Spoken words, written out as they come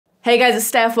Hey guys, it's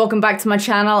Steph, welcome back to my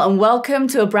channel and welcome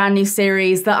to a brand new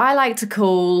series that I like to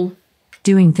call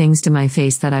Doing Things to My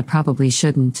Face That I Probably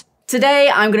Shouldn't. Today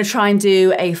I'm going to try and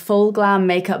do a full glam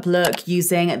makeup look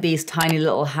using these tiny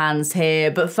little hands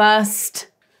here, but first,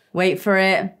 wait for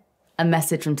it, a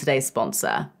message from today's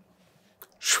sponsor.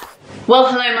 Well,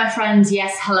 hello my friends,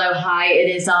 yes, hello, hi,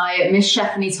 it is I, Miss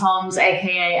Steph Toms,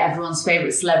 aka everyone's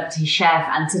favourite celebrity chef,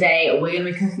 and today we're going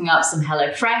to be cooking up some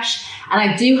HelloFresh, and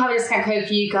I do have a discount code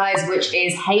for you guys, which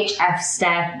is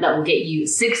HFSTEPH, that will get you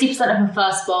 60% off your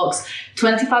first box,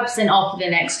 25% off the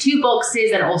next 2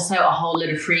 boxes, and also a whole load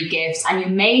of free gifts. And you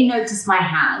may notice my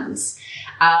hands.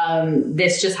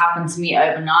 This just happened to me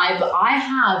overnight, but I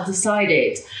have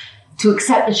decided to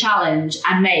accept the challenge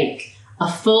and make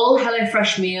a full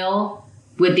HelloFresh meal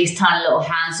with these tiny little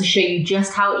hands to show you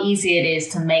just how easy it is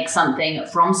to make something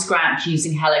from scratch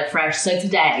using HelloFresh. So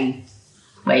today,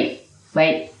 wait.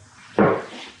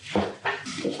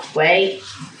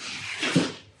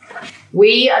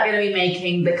 We are going to be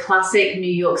making the classic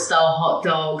New York style hot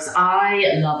dogs.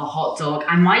 I love a hot dog.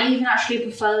 I might even actually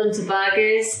prefer them to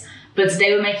burgers, but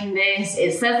today we're making this.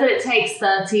 It says that it takes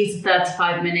 30 to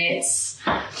 35 minutes.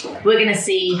 We're going to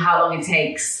see how long it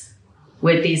takes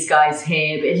with these guys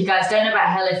here. But if you guys don't know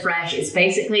about HelloFresh, it's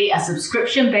basically a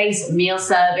subscription-based meal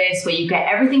service where you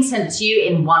get everything sent to you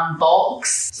in one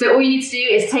box. So all you need to do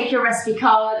is take your recipe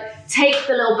card, take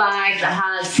the little bag that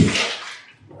has,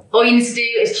 all you need to do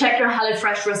is check your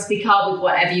HelloFresh recipe card with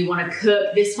whatever you want to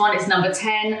cook. This one is number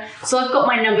 10. So I've got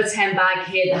my number 10 bag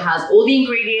here that has all the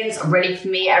ingredients ready for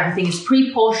me. Everything is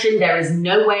pre-portioned, there is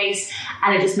no waste,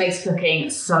 and it just makes cooking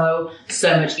so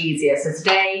much easier. So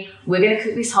today we're gonna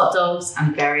cook these hot dogs.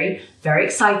 I'm very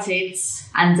excited,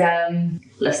 and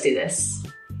let's do this.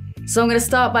 So I'm gonna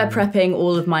start by prepping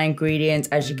all of my ingredients.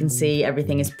 As you can see,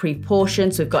 everything is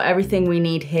pre-portioned, so we've got everything we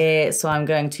need here. So I'm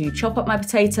going to chop up my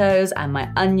potatoes and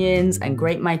my onions and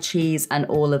grate my cheese and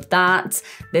all of that.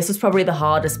 This was probably the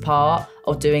hardest part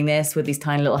of doing this with these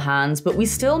tiny little hands, but we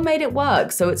still made it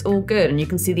work, so it's all good. And you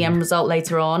can see the end result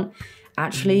later on.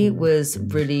 Actually was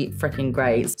really freaking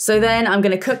great. So then I'm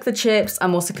gonna cook the chips.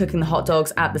 I'm also cooking the hot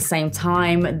dogs at the same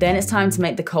time. Then it's time to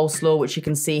make the coleslaw, which you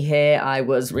can see here I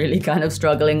was really kind of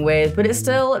struggling with, but it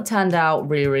still turned out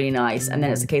really nice. And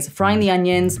then it's a case of frying the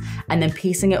onions and then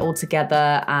piecing it all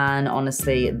together. And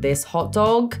honestly, this hot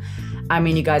dog, I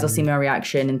mean, you guys will see my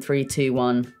reaction in 3, 2,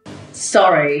 1.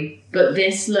 Sorry, but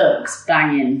this looks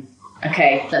banging.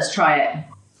 Okay, let's try it.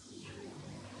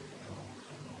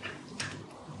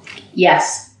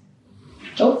 Yes.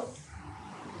 Oh.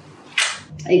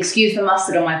 Excuse the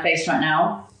mustard on my face right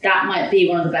now. That might be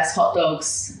one of the best hot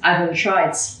dogs I've ever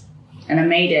tried. And I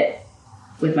made it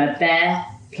with my bare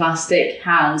plastic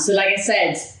hands. So like I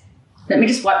said, let me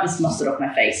just wipe this mustard off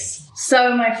my face.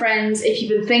 So my friends, if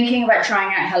you've been thinking about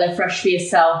trying out HelloFresh for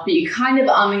yourself, but you're kind of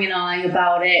umming and ahhing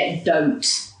about it,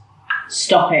 don't.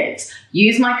 Stop it.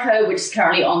 Use my code, which is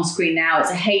currently on screen now.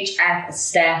 It's a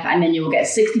HFSTEPH, and then you will get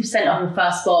 60% off your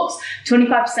first box,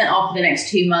 25% off for the next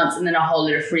 2 months, and then a whole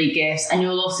lot of free gifts. And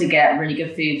you'll also get really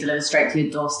good food delivered straight to your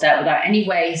doorstep without any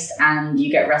waste, and you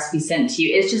get recipes sent to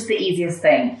you. It's just the easiest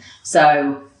thing.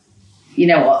 So, you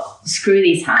know what? Screw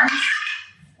these hands.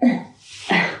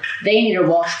 They need a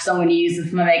wash because I'm going to use them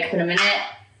for my makeup in a minute.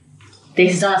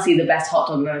 This is honestly the best hot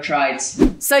dog I've ever tried.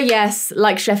 So yes,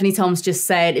 like Steph Toms just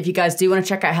said, if you guys do want to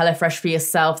check out HelloFresh for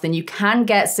yourself, then you can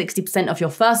get 60% off your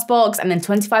first box and then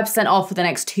 25% off for the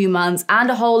next 2 months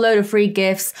and a whole load of free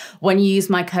gifts when you use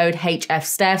my code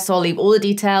HFSTEPH. So I'll leave all the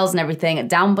details and everything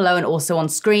down below and also on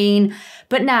screen.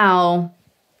 But now,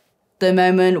 the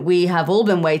moment we have all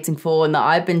been waiting for and that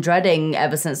I've been dreading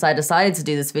ever since I decided to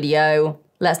do this video,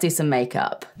 let's do some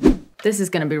makeup. This is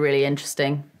going to be really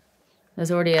interesting.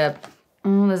 There's already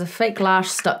there's a fake lash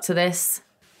stuck to this.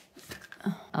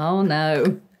 Oh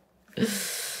no.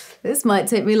 This might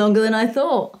take me longer than I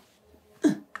thought.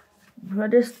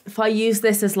 If I use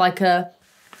this as like a...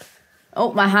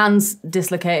 Oh, my hand's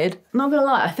dislocated. I'm not gonna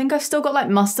lie, I think I've still got like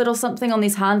mustard or something on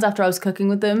these hands after I was cooking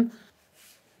with them.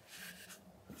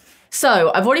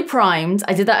 So I've already primed.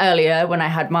 I did that earlier when I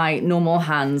had my normal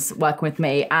hands working with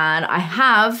me, and I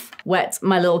have wet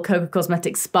my little Coca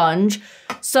Cosmetics sponge.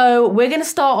 So we're gonna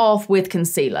start off with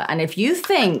concealer. And if you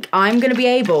think I'm gonna be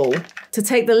able to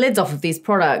take the lids off of these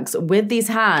products with these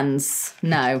hands,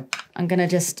 no, I'm gonna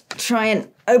just try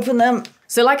and open them.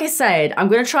 So like I said, I'm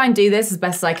gonna try and do this as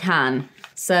best as I can.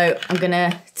 So I'm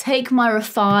gonna take my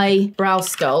Refi Brow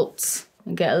Sculpt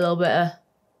and get a little bit of...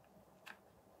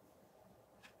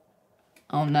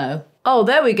 Oh no. Oh,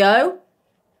 there we go.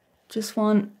 Just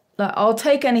want, like, I'll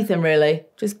take anything really.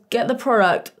 Just get the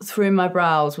product through my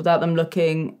brows without them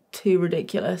looking too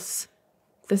ridiculous.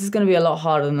 This is going to be a lot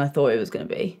harder than I thought it was going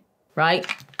to be. Right?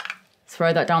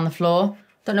 Throw that down the floor.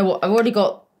 Don't know what, I've already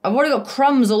got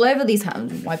crumbs all over these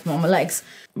hands. I'm wiping them on my legs.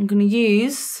 I'm going to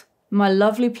use my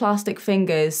lovely plastic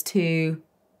fingers to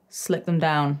slick them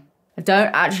down. I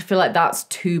don't actually feel like that's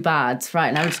too bad.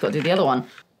 Right, now we just got to do the other one.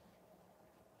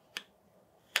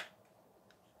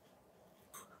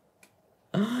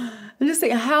 I'm just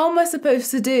thinking, how am I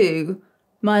supposed to do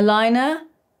my liner,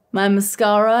 my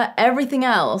mascara, everything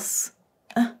else?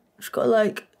 I've just got to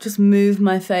like, just move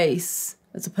my face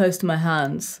as opposed to my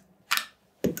hands.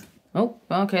 Oh,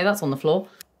 okay, that's on the floor.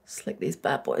 Slick these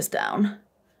bad boys down.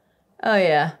 Oh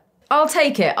yeah, I'll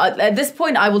take it. At this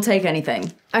point, I will take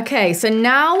anything. Okay, so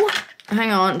now, hang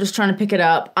on, just trying to pick it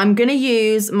up. I'm gonna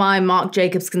use my Marc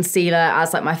Jacobs Concealer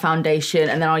as like my foundation,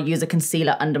 and then I'll use a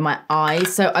concealer under my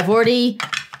eyes. So I've already,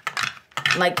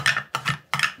 like,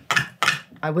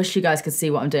 I wish you guys could see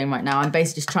what I'm doing right now. I'm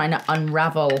basically just trying to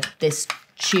unravel this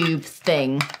tube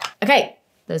thing. Okay,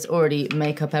 there's already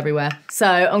makeup everywhere. So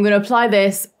I'm gonna apply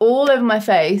this all over my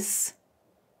face.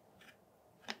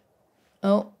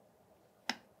 Oh.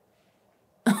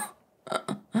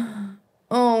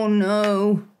 Oh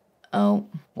no. Oh.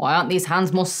 Why aren't these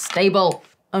hands more stable?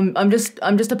 I'm just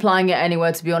applying it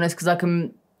anywhere, to be honest, because I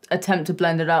can attempt to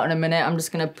blend it out in a minute. I'm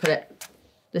just gonna put it.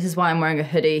 This is why I'm wearing a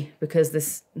hoodie, because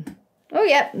this. Oh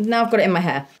yeah, now I've got it in my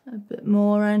hair. A bit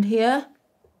more around here.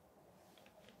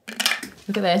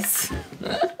 Look at this.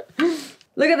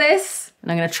 Look at this.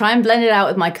 And I'm gonna try and blend it out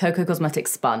with my Cocoa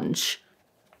Cosmetics sponge.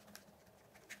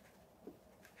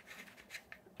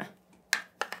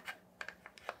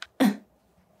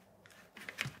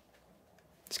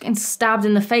 Getting stabbed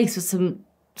in the face with some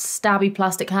stabby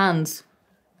plastic hands.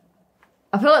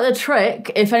 I feel like the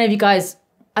trick, if any of you guys,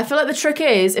 if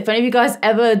any of you guys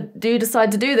ever do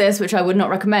decide to do this, which I would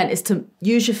not recommend, is to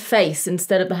use your face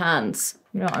instead of the hands.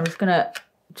 You know, I'm just gonna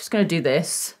do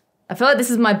this. I feel like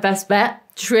this is my best bet.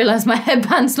 Just realized my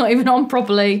headband's not even on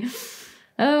properly.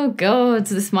 Oh God,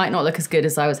 this might not look as good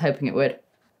as I was hoping it would.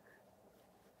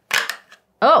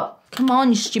 Oh, come on,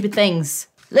 you stupid things.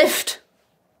 Lift.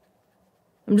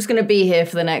 I'm just gonna be here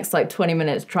for the next like 20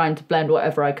 minutes trying to blend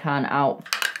whatever I can out.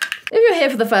 If you're here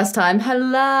for the first time,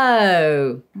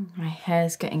 hello. My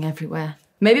hair's getting everywhere.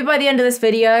 Maybe by the end of this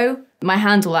video, my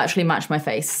hands will actually match my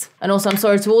face. And also I'm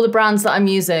sorry to all the brands that I'm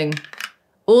using.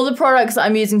 All the products that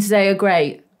I'm using today are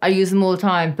great. I use them all the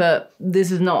time, but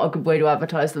this is not a good way to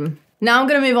advertise them. Now I'm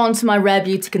gonna move on to my Rare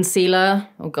Beauty concealer.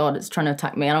 Oh God, it's trying to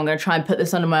attack me, and I'm gonna try and put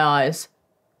this under my eyes.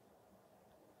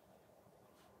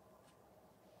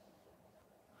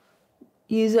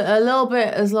 Use it a little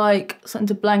bit as like something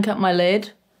to blank out my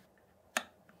lid.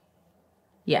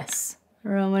 Yes.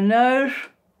 Around my nose.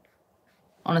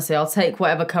 Honestly, I'll take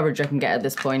whatever coverage I can get at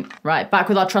this point. Right, back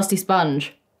with our trusty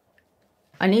sponge.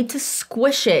 I need to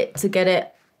squish it to get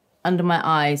it under my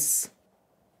eyes.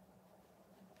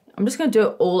 I'm just gonna do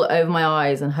it all over my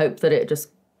eyes and hope that it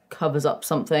just covers up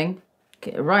something.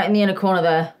 Get it right in the inner corner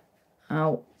there.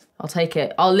 Ow. I'll take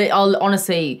it. I'll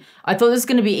honestly, I thought this was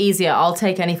gonna be easier. I'll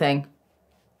take anything.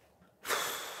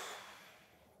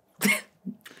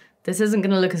 This isn't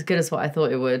gonna look as good as what I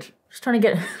thought it would. Just trying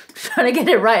to get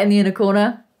it right in the inner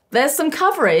corner. There's some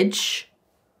coverage.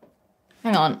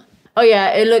 Hang on. Oh yeah,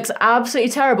 it looks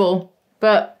absolutely terrible,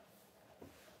 but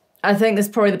I think this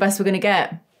is probably the best we're gonna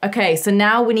get. Okay, so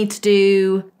now we need to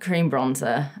do cream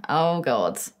bronzer. Oh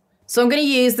God. So I'm gonna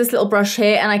use this little brush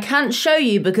here, and I can't show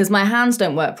you because my hands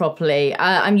don't work properly.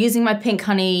 I'm using my Pink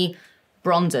Honey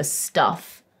bronzer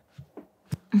stuff.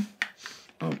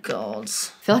 Oh God.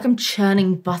 I feel like I'm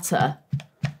churning butter.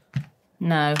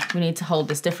 No, we need to hold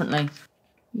this differently.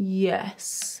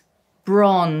 Yes.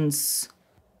 Bronze.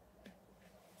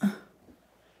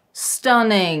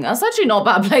 Stunning. That's actually not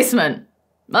bad placement.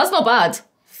 That's not bad.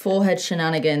 Forehead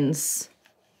shenanigans.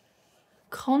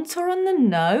 Contour on the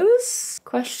nose?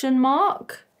 Question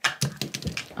mark?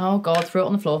 Oh God, threw it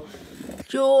on the floor.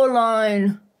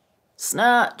 Jawline.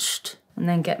 Snatched. And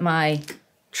then get my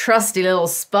trusty little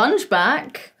sponge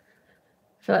back.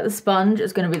 I feel like the sponge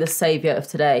is going to be the saviour of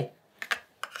today.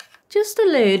 Just a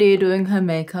lady doing her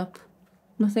makeup.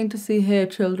 Nothing to see here,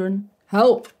 children.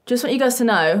 Help. Just want you guys to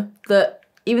know that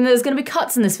even though there's going to be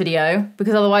cuts in this video,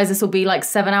 because otherwise this will be like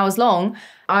 7 hours long,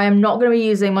 I am not going to be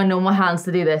using my normal hands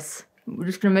to do this. We're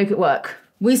just going to make it work.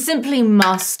 We simply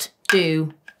must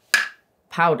do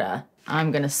powder.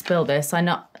 I'm going to spill this. I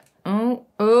know.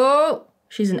 Oh.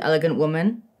 She's an elegant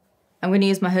woman. I'm going to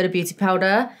use my Huda Beauty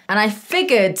powder. And I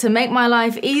figured to make my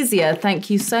life easier,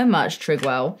 thank you so much,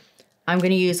 Trigwell, I'm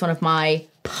going to use one of my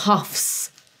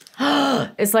puffs.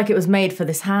 It's like it was made for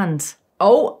this hand.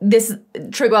 Oh, this,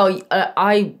 Trigwell,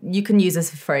 you can use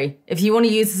this for free. If you want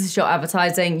to use this as your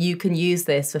advertising, you can use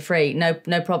this for free.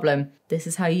 No problem. This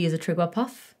is how you use a Trigwell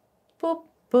puff. Boop,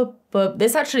 boop, boop.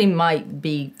 This actually might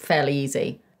be fairly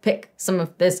easy. Pick some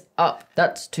of this up.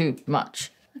 That's too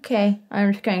much. Okay,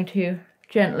 I'm just going to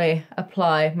gently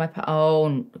apply my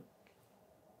oh,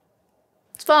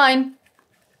 it's fine.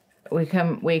 We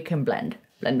can blend.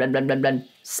 Blend.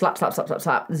 Slap.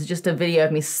 This is just a video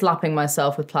of me slapping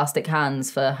myself with plastic hands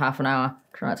for half an hour.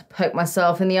 Trying to poke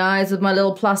myself in the eyes with my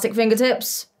little plastic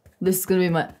fingertips. This is gonna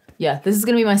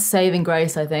be my saving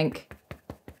grace, I think.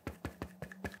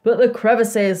 But the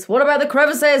crevices, what about the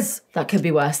crevices? That could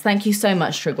be worse. Thank you so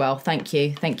much, Trigwell. Thank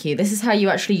you. This is how you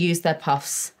actually use their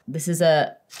puffs. This is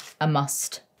a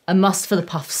must. A must for the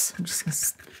puffs. I'm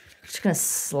just gonna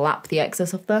slap the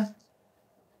excess off there.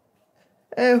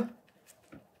 Oh,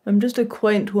 I'm just a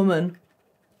quaint woman.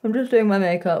 I'm just doing my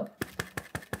makeup.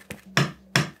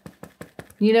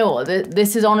 You know what?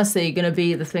 This is honestly gonna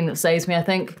be the thing that saves me, I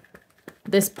think.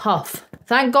 This puff.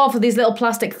 Thank God for these little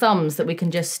plastic thumbs that we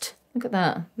can just, look at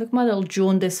that. Look at my little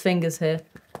jaundiced fingers here.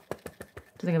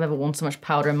 Don't think I've ever worn so much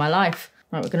powder in my life.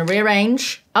 Right, we're gonna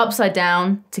rearrange upside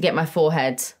down to get my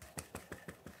forehead.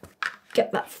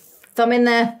 Get that thumb in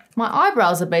there. My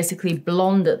eyebrows are basically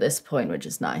blonde at this point, which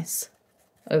is nice.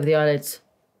 Over the eyelids.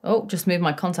 Oh, just moved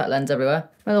my contact lens everywhere.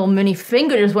 My little mini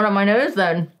finger just went up my nose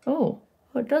then. Oh,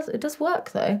 it does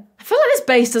work though. I feel like this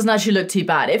base doesn't actually look too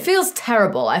bad. It feels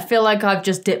terrible. I feel like I've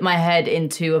just dipped my head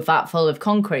into a vat full of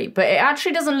concrete, but it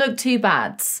actually doesn't look too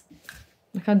bad.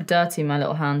 Look how dirty my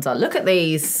little hands are. Look at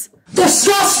these.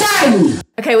 Disgusting!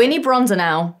 Okay, we need bronzer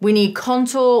now. We need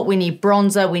contour, we need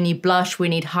bronzer, we need blush, we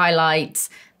need highlights.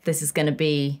 This is gonna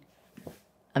be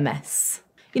a mess.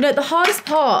 You know, the hardest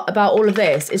part about all of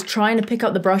this is trying to pick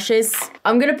up the brushes.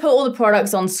 I'm gonna put all the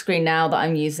products on screen now that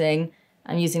I'm using.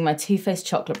 I'm using my Too Faced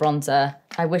chocolate bronzer.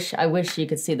 I wish you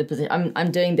could see the position.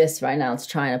 I'm doing this right now to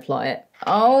try and apply it.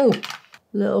 Oh,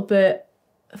 a little bit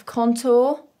of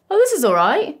contour. Oh, this is all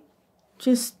right.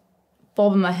 Just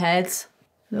bobbing my head.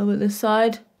 A little bit this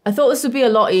side. I thought this would be a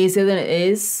lot easier than it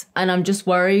is, and I'm just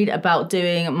worried about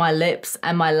doing my lips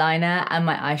and my liner and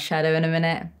my eyeshadow in a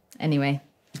minute. Anyway,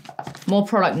 more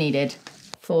product needed.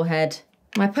 Forehead.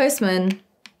 My postman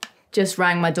just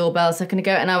rang my doorbell a second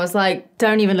ago, and I was like,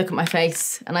 don't even look at my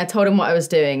face. And I told him what I was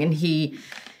doing, and he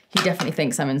definitely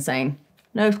thinks I'm insane.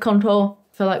 Nose contour.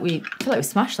 Feel like we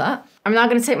smashed that. I'm now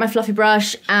gonna take my fluffy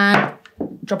brush and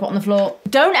drop it on the floor.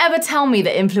 Don't ever tell me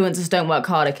that influencers don't work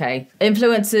hard, okay?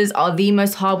 Influencers are the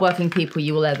most hardworking people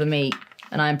you will ever meet,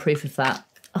 and I am proof of that.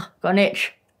 Oh, got an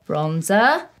itch.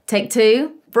 Bronzer. Take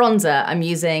two. Bronzer, I'm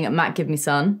using MAC Give Me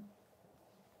Sun.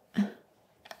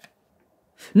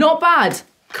 Not bad.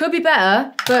 Could be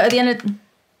better, but at the end of... I'm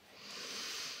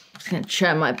just gonna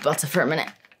churn my butter for a minute.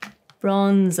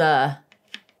 Bronzer.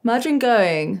 Imagine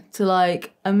going to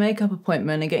like a makeup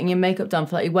appointment and getting your makeup done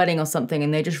for like your wedding or something,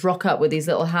 and they just rock up with these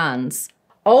little hands.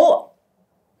 Oh,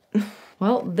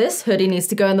 well, this hoodie needs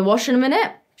to go in the wash in a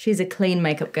minute. She's a clean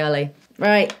makeup girly.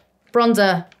 Right,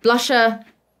 bronzer, blusher.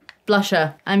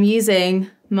 I'm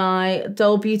using my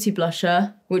Doll Beauty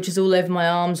blusher, which is all over my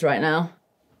arms right now.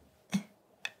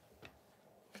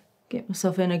 Get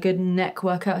myself in a good neck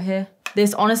workout here.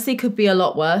 This honestly could be a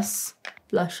lot worse.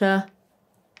 Blusher.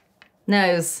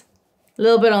 Nose. A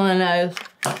little bit on the nose.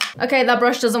 Okay, that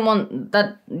brush doesn't want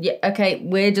that. Yeah, okay,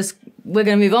 we're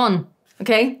gonna move on.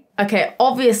 Okay? Okay,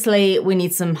 obviously we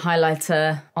need some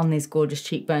highlighter on these gorgeous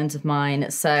cheekbones of mine.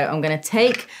 So I'm gonna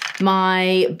take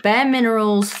my Bare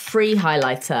Minerals Free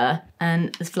Highlighter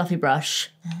and this fluffy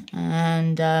brush.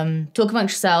 And talk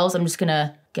amongst yourselves, I'm just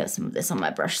gonna get some of this on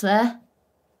my brush there.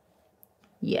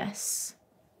 Yes.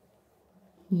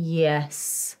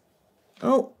 Yes.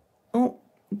 Oh.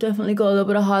 Definitely got a little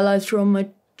bit of highlighter on my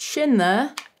chin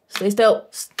there. Stay still.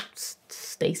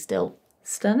 Stay still.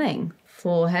 Stunning.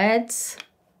 Forehead.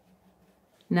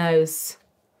 Nose.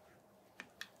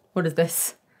 What is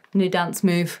this? New dance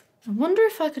move. I wonder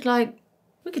if I could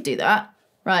we could do that.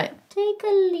 Right. Take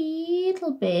a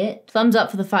little bit. Thumbs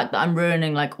up for the fact that I'm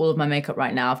ruining like all of my makeup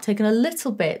right now. I've taken a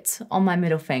little bit on my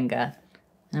middle finger.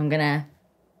 And I'm gonna...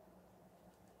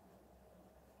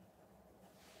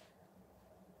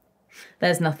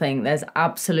 There's nothing. There's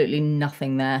absolutely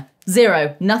nothing there.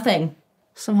 Zero. Nothing.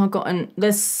 Somehow gotten...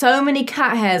 There's so many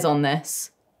cat hairs on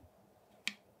this.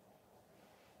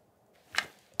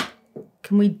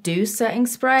 Can we do setting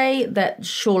spray?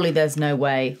 Surely there's no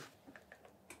way.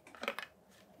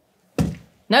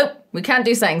 Nope. We can't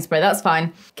do setting spray. That's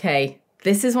fine. Okay.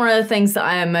 This is one of the things that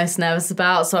I am most nervous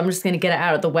about, so I'm just going to get it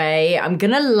out of the way. I'm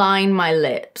going to line my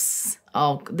lips.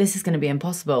 Oh, this is going to be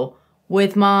impossible.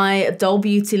 with my Doll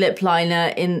Beauty lip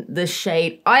liner in the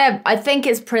shade. I think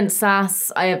it's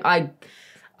Princess. I've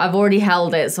already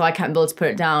held it, so I can't be able to put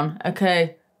it down.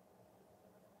 Okay.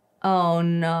 Oh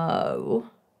no.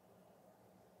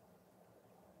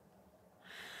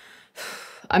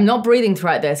 I'm not breathing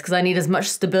throughout this because I need as much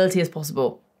stability as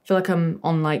possible. I feel like I'm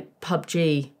on like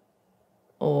PUBG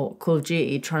or Call of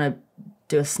Duty trying to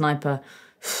do a sniper.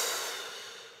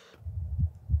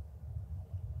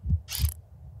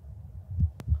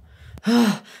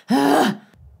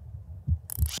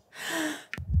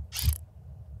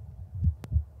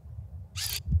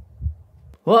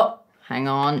 Whoa, hang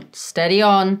on, steady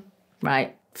on.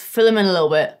 Right, fill him in a little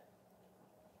bit.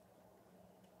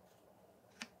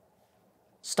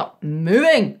 Stop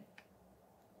moving.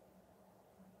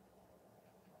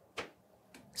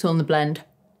 It's on the blend.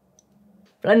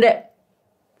 Blend it.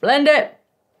 Blend it.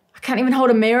 I can't even hold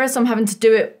a mirror, so I'm having to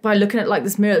do it by looking at like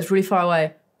this mirror that's really far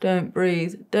away. Don't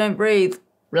breathe. Don't breathe.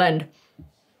 Blend.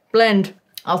 Blend.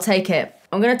 I'll take it.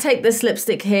 I'm going to take this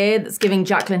lipstick here that's giving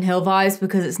Jaclyn Hill vibes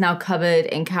because it's now covered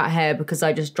in cat hair because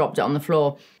I just dropped it on the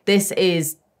floor. This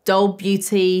is Doll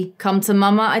Beauty Come to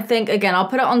Mama, I think. Again, I'll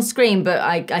put it on screen, but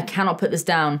I cannot put this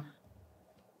down.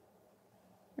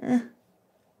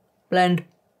 Blend.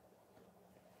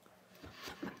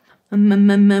 I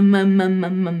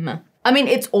mean,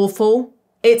 it's awful.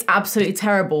 It's absolutely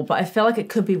terrible, but I feel like it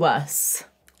could be worse.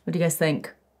 What do you guys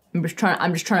think? I'm just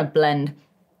trying to blend.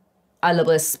 I love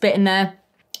this. Spit in there,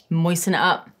 moisten it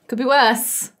up. Could be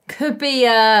worse. Could be,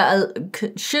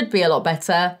 should be a lot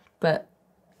better, but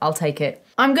I'll take it.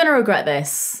 I'm gonna regret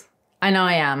this. I know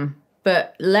I am,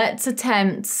 but let's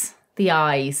attempt the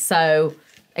eyes. So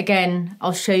again,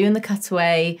 I'll show you in the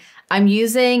cutaway. I'm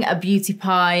using a Beauty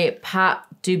Pie Pat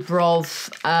Dubrov,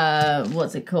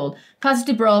 what's it called? Pat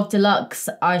Dubrov Deluxe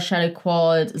Eyeshadow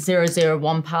Quad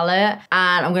 001 palette.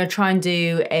 And I'm gonna try and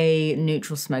do a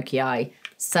neutral smoky eye.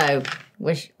 So,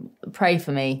 pray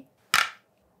for me.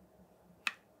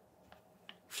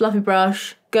 Fluffy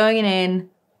brush, going in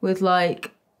with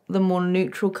like the more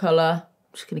neutral color.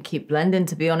 I'm just gonna keep blending,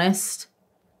 to be honest.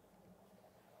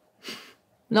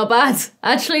 Not bad,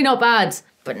 actually not bad.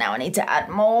 But now I need to add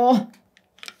more.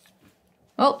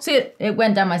 Oh, see it? It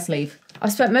went down my sleeve.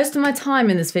 I've spent most of my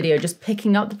time in this video just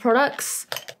picking up the products.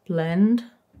 Blend.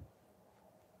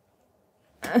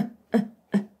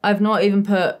 I've not even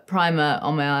put primer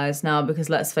on my eyes now because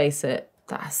let's face it,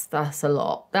 that's a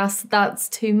lot. That's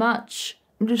too much.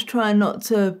 I'm just trying not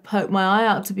to poke my eye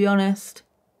out, to be honest.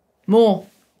 More.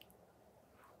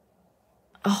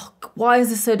 Oh, why is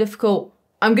this so difficult?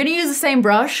 I'm gonna use the same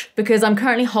brush because I'm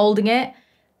currently holding it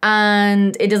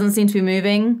and it doesn't seem to be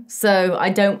moving. So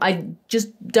I just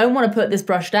don't want to put this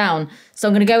brush down. So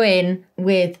I'm gonna go in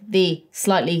with the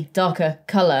slightly darker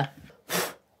color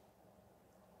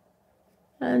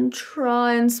and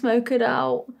try and smoke it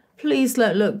out. Please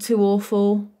don't look too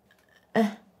awful.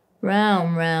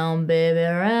 Round, round, baby,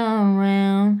 round,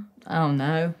 round. Oh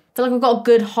no. I feel like I've got a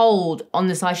good hold on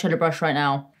this eyeshadow brush right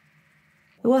now.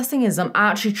 The worst thing is I'm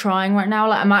actually trying right now.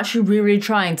 Like I'm actually really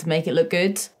trying to make it look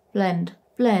good. Blend,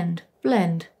 blend,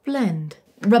 blend, blend.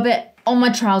 Rub it on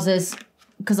my trousers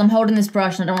because I'm holding this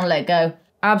brush and I don't want to let it go.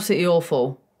 Absolutely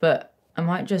awful, but I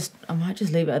might just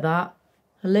leave it at that.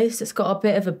 At least it's got a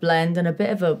bit of a blend and a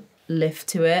bit of a lift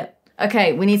to it.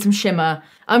 Okay, we need some shimmer.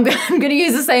 I'm gonna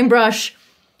use the same brush.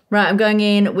 Right, I'm going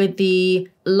in with the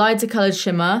lighter colored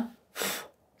shimmer.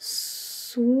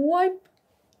 Swipe.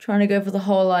 Trying to go for the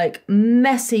whole like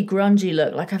messy, grungy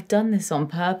look. Like I've done this on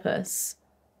purpose.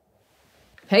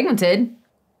 Pigmented.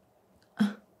 Is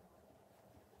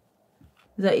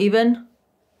that even?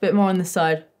 Bit more on this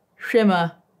side.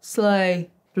 Shimmer, slay,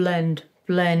 blend,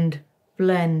 blend,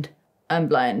 blend, and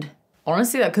blend.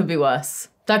 Honestly, that could be worse.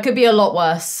 That could be a lot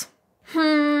worse.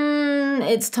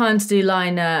 It's time to do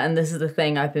liner, and this is the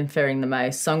thing I've been fearing the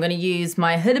most. So I'm gonna use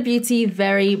my Huda Beauty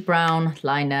Very Brown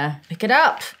Liner. Pick it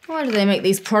up. Why do they make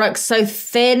these products so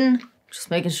thin?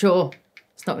 Just making sure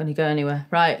it's not gonna go anywhere.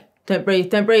 Right, don't breathe,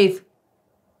 don't breathe.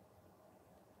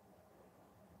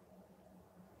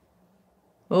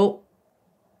 Oh.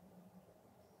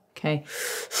 Okay.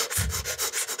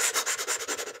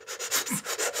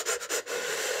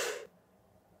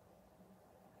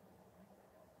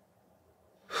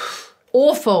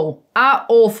 Awful.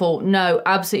 Awful. No,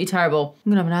 absolutely terrible.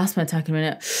 I'm gonna have an asthma attack in a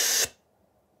minute.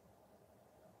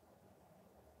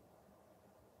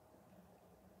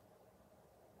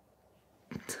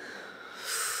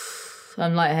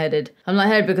 I'm lightheaded. I'm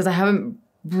lightheaded because I haven't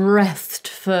breathed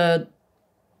for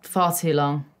far too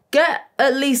long. Get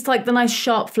at least like the nice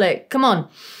sharp flick. Come on.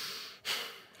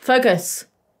 Focus.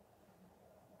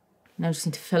 Now I just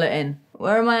need to fill it in.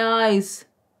 Where are my eyes?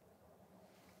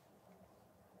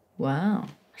 Wow.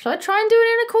 Shall I try and do an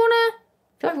inner corner?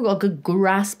 I feel like I've got a good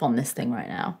grasp on this thing right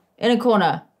now. Inner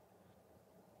corner.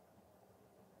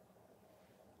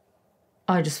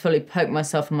 I just fully poked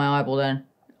myself in my eyeball then.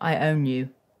 I own you.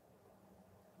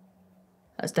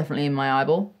 That's definitely in my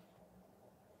eyeball.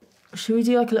 Should we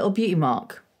do like a little beauty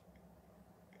mark?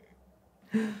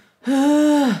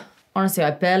 Honestly, I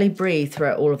barely breathe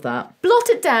throughout all of that. Blot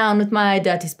it down with my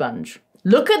dirty sponge.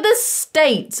 Look at the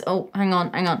state. Oh, hang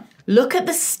on. Look at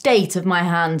the state of my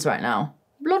hands right now.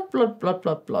 Blot, blot, blot,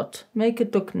 blot, blot. Make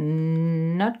it look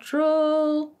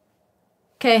natural.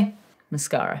 Okay,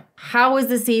 mascara. How is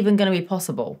this even going to be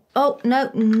possible? Oh, no.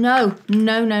 No,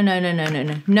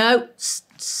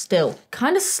 still.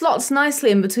 Kind of slots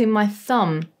nicely in between my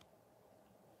thumb.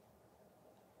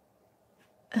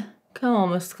 Come on,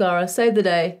 mascara, save the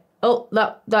day. Oh,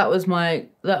 that was right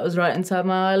inside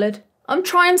my eyelid. I'm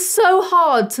trying so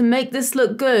hard to make this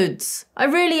look good. I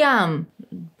really am.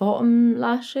 Bottom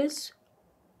lashes.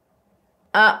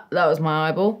 Ah, that was my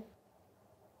eyeball.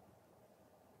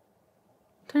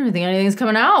 Don't even think anything's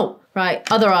coming out. Right,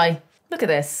 other eye. Look at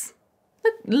this.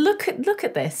 Look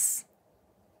at this.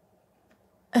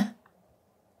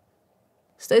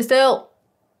 Stay still.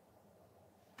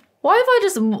 Why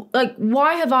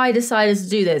have I decided to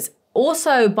do this?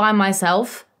 Also by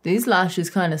myself. These lashes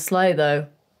kind of slay though.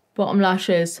 Bottom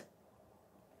lashes.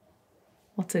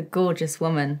 What a gorgeous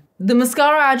woman. The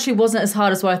mascara actually wasn't as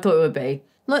hard as what I thought it would be.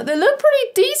 Look, they look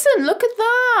pretty decent. Look at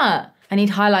that. I need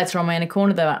highlighter on my inner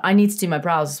corner though. I need to do my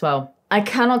brows as well. I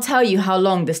cannot tell you how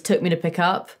long this took me to pick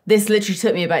up. This literally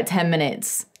took me about 10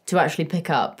 minutes to actually pick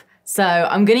up. So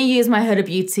I'm going to use my Huda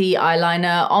Beauty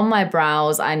eyeliner on my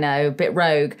brows. I know, a bit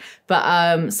rogue,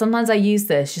 but sometimes I use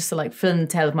this just to like fill in the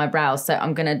tail of my brows. So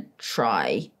I'm going to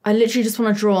try. I literally just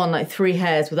want to draw on like 3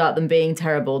 hairs without them being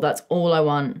terrible. That's all I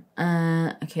want.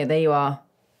 Okay, there you are.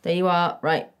 There you are.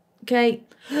 Right. Okay.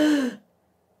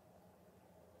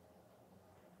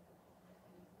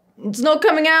 It's not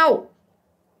coming out.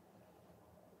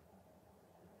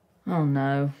 Oh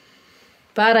no.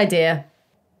 Bad idea.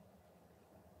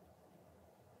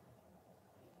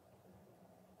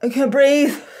 I can't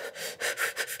breathe.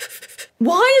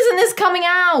 Why isn't this coming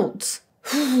out?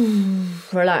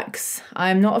 Relax.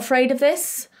 I am not afraid of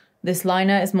this. This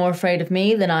liner is more afraid of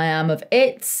me than I am of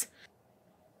it.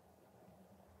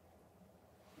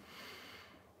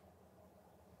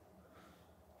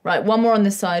 Right, one more on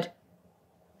this side.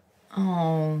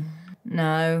 Oh,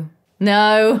 no.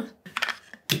 No.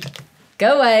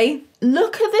 Go away.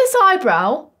 Look at this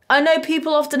eyebrow. I know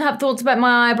people often have thoughts about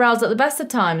my eyebrows at the best of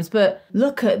times, but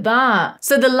look at that.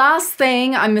 So the last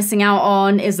thing I'm missing out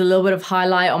on is a little bit of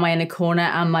highlight on my inner corner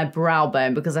and my brow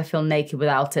bone because I feel naked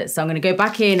without it. So I'm gonna go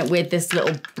back in with this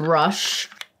little brush,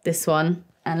 this one,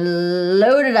 and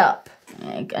load it up.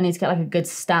 I need to get like a good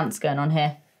stance going on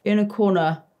here. Inner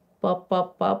corner, bop,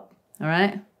 bop, bop. All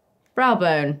right, brow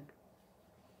bone.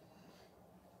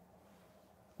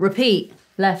 Repeat.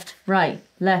 Left, right,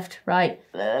 left, right.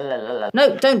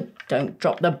 No, don't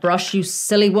drop the brush, you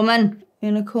silly woman.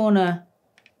 Inner corner.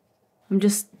 I'm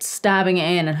just stabbing it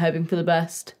in and hoping for the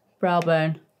best. Brow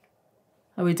bone.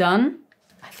 Are we done?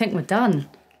 I think we're done.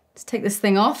 Let's take this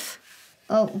thing off.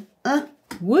 Oh,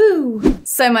 woo.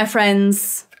 So my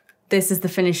friends, this is the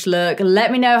finished look.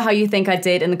 Let me know how you think I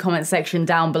did in the comment section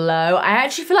down below. I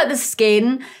actually feel like the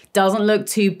skin doesn't look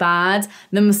too bad.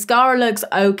 The mascara looks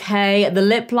okay. The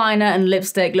lip liner and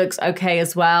lipstick looks okay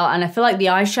as well. And I feel like the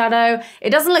eyeshadow, it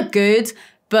doesn't look good,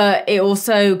 but it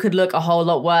also could look a whole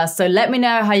lot worse. So let me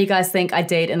know how you guys think I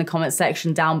did in the comment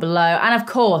section down below. And of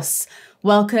course,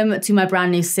 welcome to my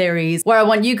brand new series where I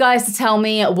want you guys to tell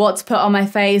me what to put on my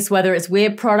face, whether it's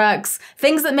weird products,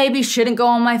 things that maybe shouldn't go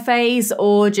on my face,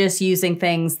 or just using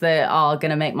things that are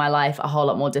gonna make my life a whole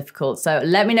lot more difficult. So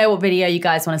let me know what video you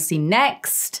guys wanna see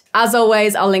next. As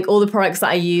always, I'll link all the products that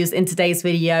I used in today's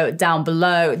video down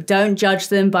below. Don't judge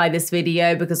them by this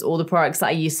video because all the products that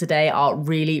I used today are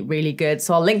really, really good.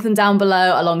 So I'll link them down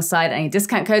below alongside any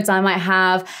discount codes I might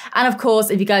have. And of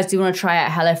course, if you guys do wanna try out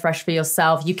HelloFresh for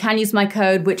yourself, you can use my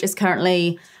code, which is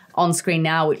currently on screen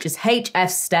now, which is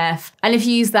HFSteph. And if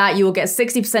you use that, you will get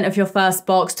 60% of your first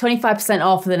box, 25%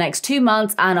 off for the next 2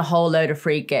 months, and a whole load of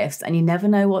free gifts. And you never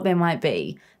know what they might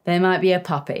be. They might be a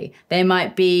puppy. They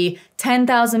might be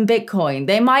 10,000 Bitcoin.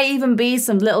 They might even be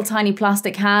some little tiny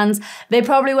plastic hands. They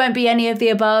probably won't be any of the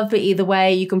above, but either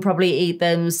way, you can probably eat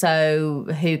them, so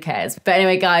who cares? But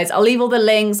anyway, guys, I'll leave all the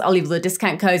links, I'll leave all the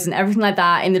discount codes and everything like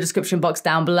that in the description box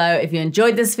down below. If you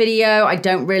enjoyed this video, I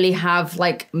don't really have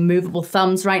like movable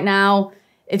thumbs right now.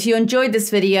 If you enjoyed this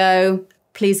video,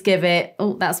 Please give it,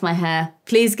 oh, that's my hair.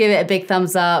 Please give it a big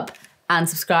thumbs up and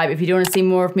subscribe if you do want to see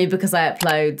more of me because I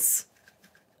upload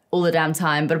all the damn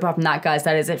time. But apart from that, guys,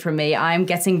 that is it from me. I am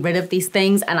getting rid of these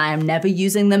things and I am never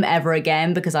using them ever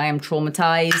again because I am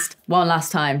traumatized. One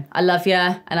last time, I love you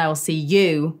and I will see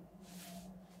you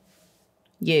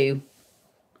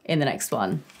in the next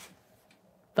one.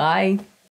 Bye.